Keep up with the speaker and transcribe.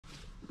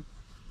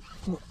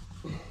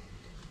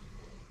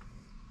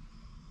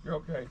You're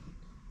okay.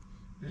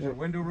 Is your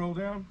window roll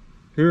down?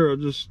 Here,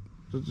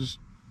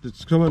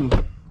 it's coming.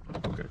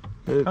 Okay.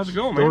 How's it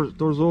going, man?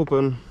 Doors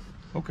open.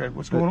 Okay,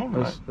 what's going on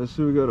tonight? I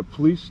see we got a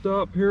police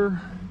stop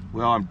here.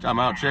 Well, I'm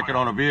out checking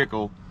on a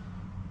vehicle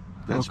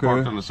that's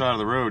parked on the side of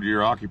the road.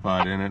 You're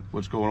occupied in it.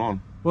 What's going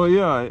on? Well,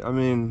 yeah, I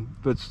mean,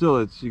 but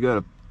still, you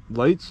got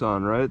lights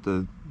on, right?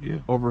 The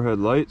overhead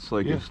lights,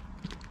 like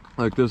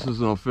like this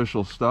is an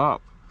official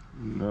stop.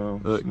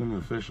 No, it's not an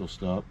official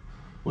stop.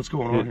 What's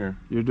going on here?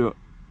 You're doing.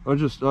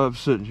 I'm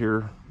sitting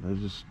here. I'm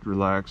just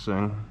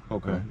relaxing.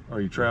 Okay. Are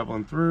you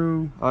traveling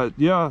through?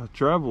 Yeah,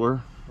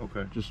 traveler.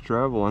 Okay. Just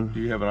traveling. Do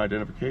you have an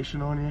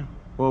identification on you?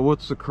 Well,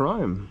 what's the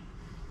crime?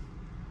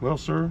 Well,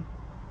 sir,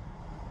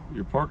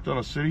 you're parked on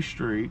a city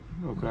street,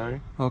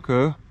 okay?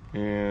 Okay.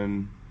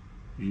 And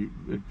it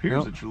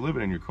appears that you're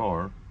living in your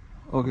car.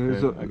 Okay.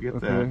 So, I get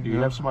that. Do you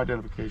have some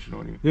identification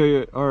on you?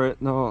 Yeah. All right.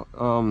 No.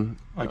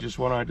 I just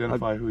want to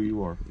identify who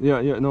you are.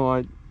 Yeah. No.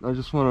 I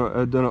just want to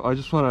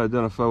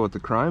identify what the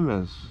crime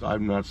is.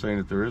 I'm not saying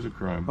that there is a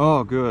crime.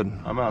 Oh, good.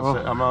 I'm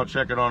out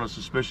checking on a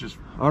suspicious.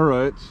 All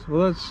right.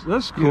 Well,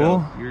 that's cool.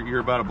 You know, you're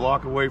about a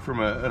block away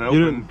from an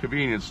open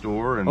convenience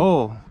store, and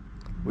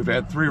we've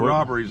had 3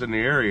 robberies in the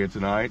area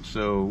tonight.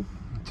 So.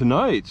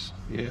 Tonight?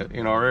 Yeah,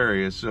 in our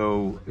area.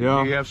 So, do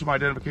you have some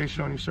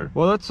identification on you, sir?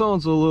 Well, that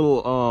sounds a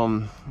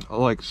little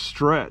like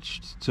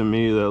stretched to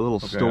me. That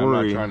little story.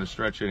 I'm not trying to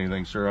stretch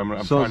anything, sir. I'm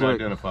trying to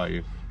identify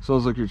you.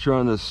 Sounds like you're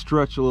trying to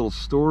stretch a little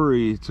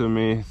story to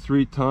me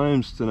 3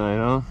 times tonight,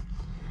 huh?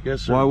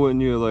 Yes, sir. Why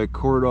wouldn't you like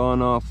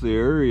cordon off the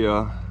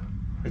area?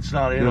 It's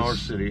not in our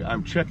city.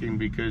 I'm checking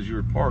because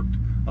you're parked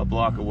a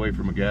block away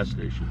from a gas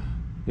station.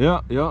 Yeah.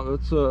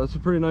 That's a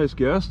pretty nice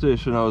gas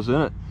station. I was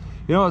in it.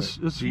 You know, it's.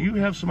 Do you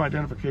have some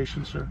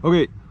identification, sir?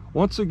 Okay.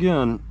 Once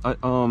again,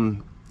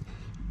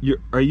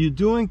 are you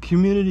doing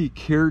community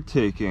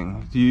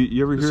caretaking? Do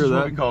you ever hear that? This is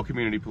what we call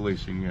community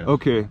policing. Yes.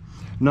 Okay.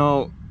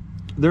 Now,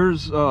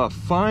 there's a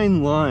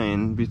fine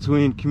line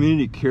between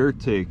community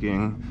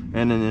caretaking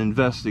and an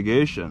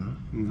investigation.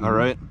 Mm-hmm. All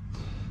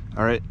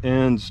right.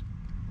 And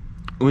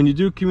when you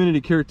do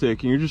community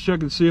caretaking, you're just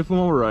checking to see if I'm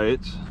all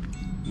right.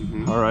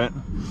 Mm-hmm. All right.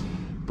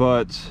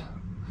 But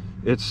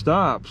it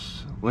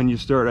stops when you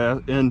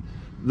start and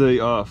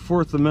the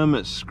Fourth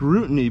Amendment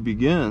scrutiny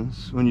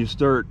begins when you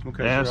start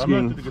asking.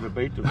 I'm not going to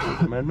debate the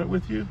Fourth Amendment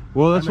with you.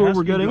 Well, that's what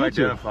we're getting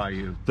into. Identify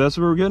you. That's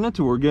what we're getting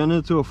into. We're getting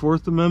into a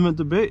Fourth Amendment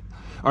debate.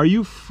 Are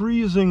you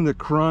freezing the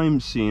crime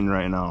scene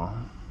right now?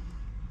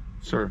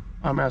 Sir,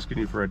 I'm asking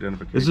you for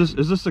identification.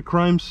 Is this a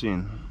crime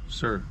scene?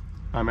 Sir,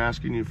 I'm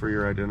asking you for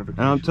your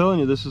identification. And I'm telling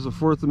you, this is a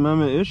Fourth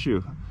Amendment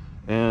issue.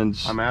 And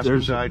I'm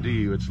asking to ID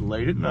you. It's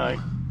late at night.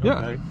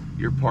 Okay?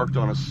 You're parked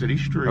on a city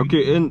street.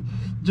 Okay, and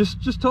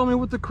just tell me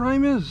what the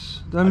crime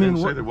is. I didn't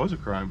say there was a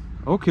crime.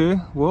 Okay,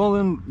 well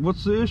then,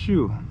 what's the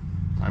issue?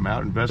 I'm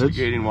out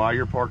investigating why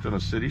you're parked on a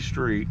city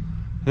street.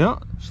 Yeah.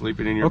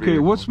 Sleeping in your vehicle. Okay,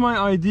 what's my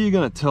ID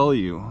gonna tell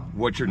you?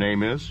 What your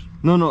name is?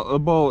 No,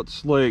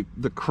 about like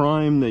the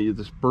crime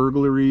this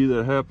burglary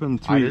that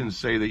happened. I didn't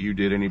say that you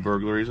did any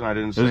burglaries, and I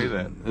didn't say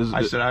that.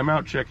 I said I'm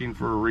out checking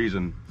for a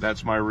reason.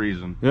 That's my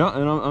reason. Yeah,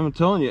 and I'm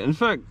telling you. In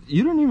fact,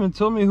 you didn't even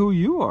tell me who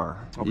you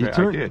are. Okay,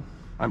 I did.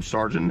 I'm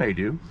Sergeant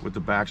Nadu with the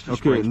Baxter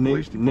Springs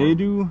Police Department.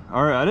 Nadu?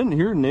 All right, I didn't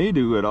hear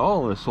Nadu at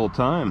all this whole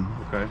time.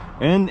 Okay.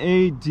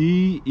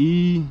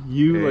 N-A-D-E-U,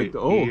 like the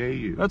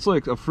E-A-U. That's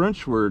like a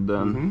French word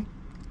then.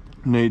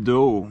 Mm-hmm.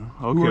 Nadu.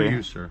 Okay. Who are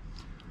you, sir?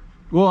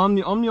 Well, I'm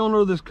the owner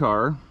of this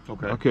car.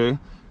 Okay. Okay.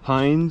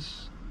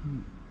 Heinz.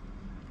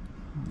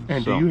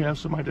 And do you have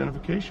some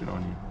identification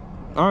on you?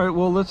 All right.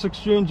 Well, let's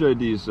exchange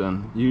IDs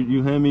then.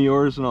 You hand me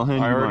yours, and I'll hand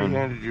you mine. I already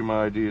handed you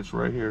my ID. It's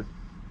right here.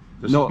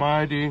 This is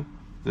my ID.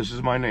 This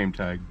is my name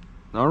tag.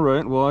 All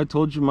right. Well, I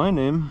told you my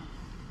name.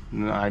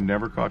 No, I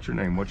never caught your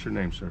name. What's your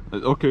name, sir?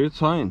 Okay, it's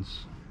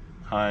Heinz.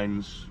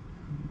 Heinz.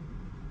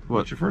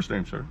 What's your first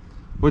name, sir?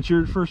 What's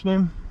your first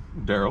name?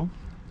 Daryl.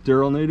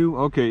 Daryl Nadu?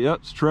 Okay,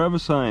 yep, it's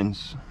Travis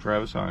Heinz.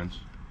 Travis Heinz.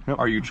 Yep.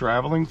 Are you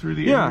traveling through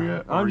the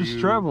area? Yeah, I'm just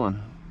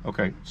traveling.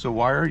 Okay, so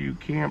why are you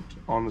camped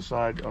on the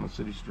side on a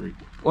city street?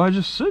 Well, I'm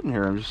just sitting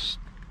here. I'm just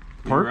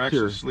parked here. You're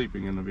actually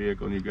sleeping in the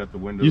vehicle, and you've got the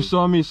windows. You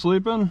saw me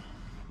sleeping?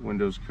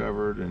 Windows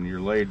covered, and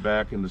you're laid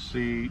back in the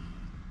seat.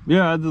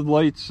 Yeah, I had the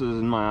lights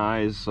in my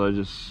eyes, so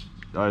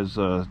I was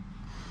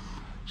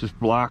just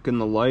blocking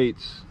the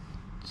lights.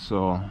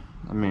 So,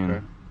 I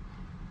mean,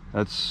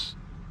 that's...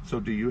 So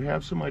do you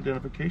have some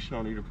identification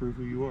on you to prove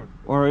who you are?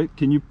 All right,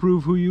 can you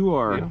prove who you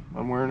are? Yeah,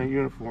 I'm wearing a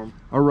uniform.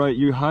 All right,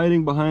 you're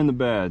hiding behind the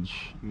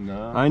badge.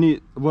 No.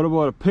 What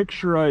about a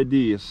picture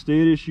ID, a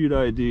state-issued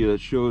ID that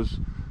shows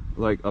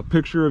like a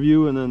picture of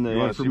you and then the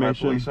information? You want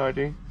to see my police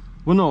ID?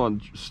 Well, no,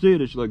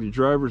 state-issued, like your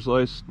driver's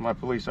license. My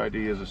police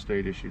ID is a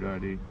state-issued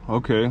ID.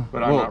 Okay.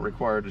 But I'm not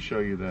required to show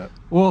you that.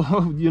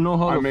 Well, you know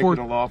how I'm making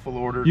a lawful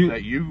order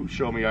that you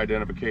show me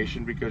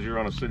identification because you're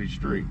on a city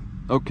street.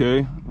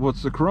 Okay,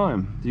 what's the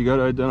crime? You got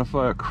to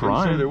identify a crime.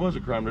 I didn't say there was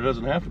a crime. There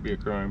doesn't have to be a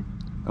crime.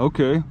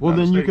 Okay. Well,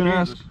 then you can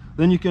ask.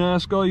 Then you can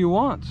ask all you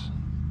want.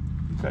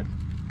 Okay.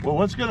 Well,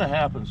 what's going to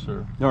happen,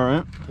 sir? All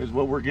right. Is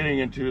what we're getting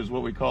into is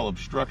what we call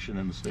obstruction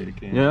in the state of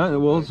Kansas. Yeah,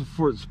 well,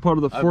 it's part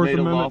of the Fourth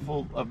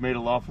Amendment. I've made a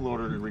lawful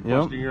order to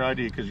requesting your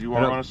ID because you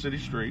are on a city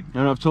street.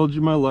 And I've told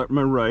you my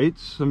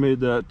rights. I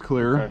made that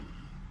clear. Okay.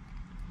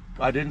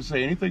 I didn't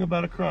say anything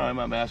about a crime.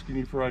 I'm asking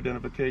you for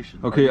identification.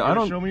 Okay, I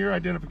don't show me your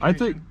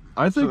identification.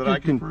 I think so that I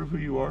can prove who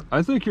you are.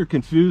 I think you're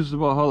confused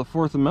about how the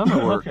Fourth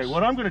Amendment works. Okay,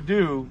 what I'm going to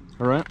do,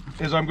 all right,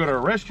 is I'm going to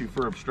arrest you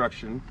for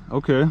obstruction.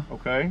 Okay.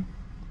 Okay.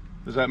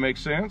 Does that make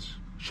sense?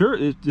 Sure,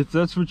 if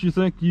that's what you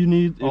think you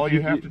need. All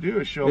you have to do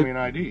is show me an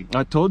ID.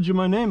 I told you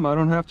my name. I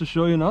don't have to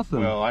show you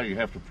nothing. Well, you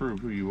have to prove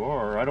who you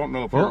are. I don't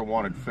know if you're a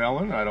wanted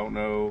felon. I don't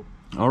know.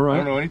 All right. I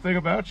don't know anything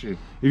about you.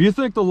 If you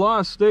think the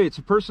law states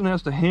a person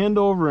has to hand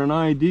over an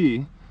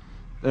ID,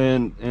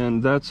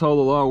 and that's how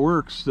the law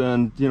works,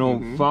 then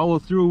follow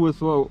through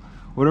with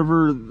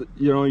whatever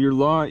your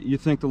law. You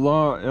think the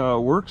law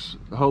works,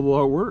 how the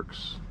law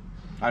works.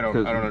 I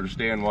don't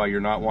understand why you're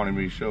not wanting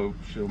me to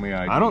show me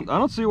ID. I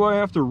don't see why I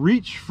have to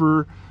reach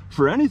for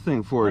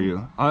anything for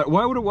you.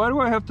 Why do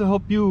I have to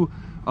help you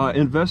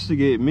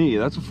investigate me?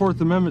 That's a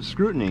Fourth Amendment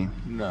scrutiny.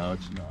 No,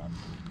 it's not.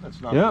 That's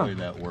not the way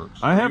that works.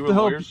 I have to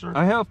help.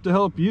 I have to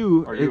help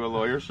you. Are you a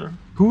lawyer, sir?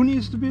 Who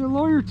needs to be a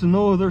lawyer to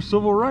know their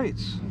civil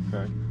rights?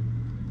 Okay.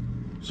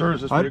 Sir,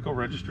 is this vehicle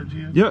registered to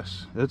you?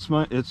 Yes, it's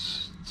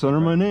under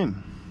my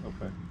name.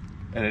 Okay.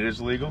 And it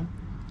is legal?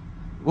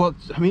 Well,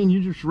 I mean,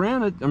 you just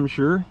ran it, I'm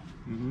sure.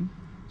 Mm-hmm.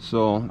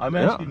 So I'm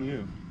asking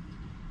you.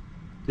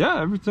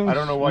 Yeah, everything. I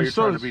don't know why you're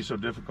trying to be so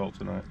difficult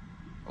tonight.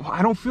 Well,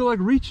 I don't feel like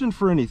reaching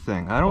for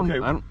anything.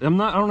 I'm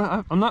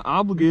not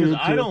obligated.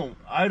 Because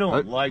I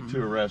don't like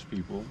to arrest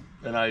people,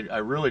 and I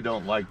really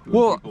don't like.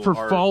 When people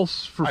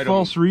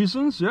false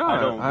reasons. Yeah, I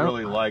don't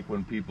really like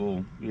when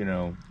people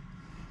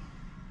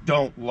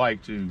don't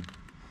like to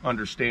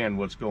understand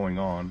what's going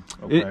on.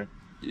 Okay.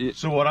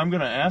 So what I'm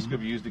going to ask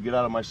of you is to get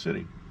out of my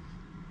city.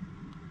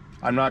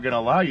 I'm not going to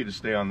allow you to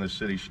stay on this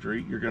city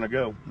street. You're going to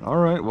go. All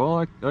right.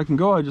 Well, I can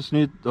go. I just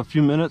need a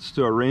few minutes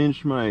to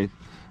arrange my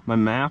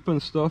map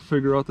and stuff,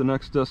 figure out the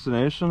next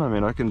destination. I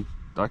mean, I can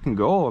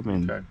go. I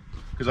mean, okay.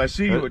 Because I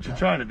see what you're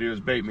trying to do is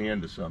bait me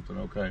into something.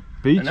 Okay.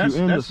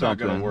 That's not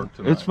going to work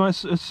tonight. It's my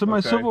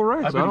civil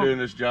rights. I've been doing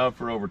this job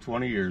for over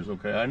 20 years.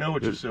 Okay. I know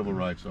what your civil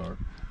rights are.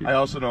 I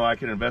also know I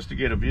can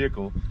investigate a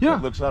vehicle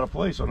that looks out of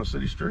place on a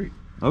city street.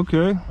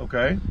 Okay.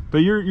 Okay. But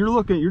you're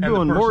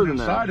doing more than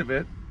that. Inside of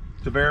it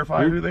to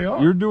verify who they are.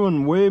 You're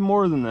doing way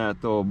more than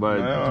that, though, by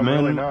I'm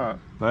really not.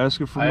 By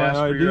asking for my ID. I asked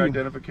for your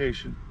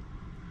identification.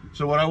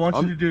 So what I want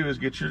you to do is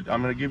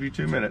I'm going to give you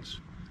 2 minutes.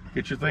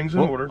 Get your things in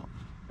order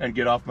and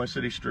get off my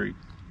city street.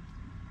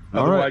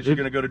 Otherwise, you're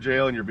going to go to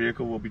jail and your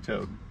vehicle will be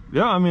towed.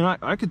 Yeah, I mean,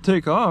 I could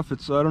take off. I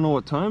don't know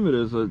what time it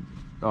is, but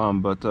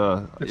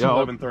it's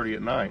 11:30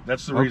 at night.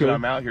 That's the reason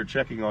I'm out here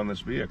checking on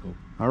this vehicle.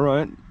 All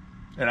right.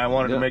 And I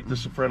wanted to make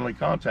this a friendly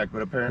contact,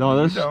 but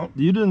apparently you don't.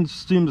 You didn't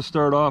seem to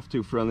start off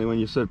too friendly when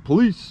you said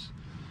police.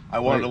 I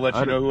wanted to let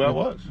you know who I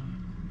was.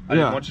 I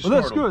didn't want you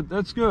startled. That's good.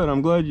 That's good.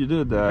 I'm glad you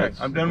did that. Okay,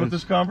 I'm done with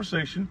this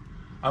conversation.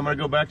 I'm going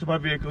to go back to my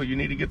vehicle. You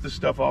need to get this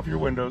stuff off your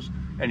windows,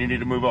 and you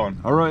need to move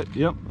on. All right.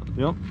 Yep.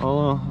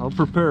 I'll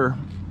prepare.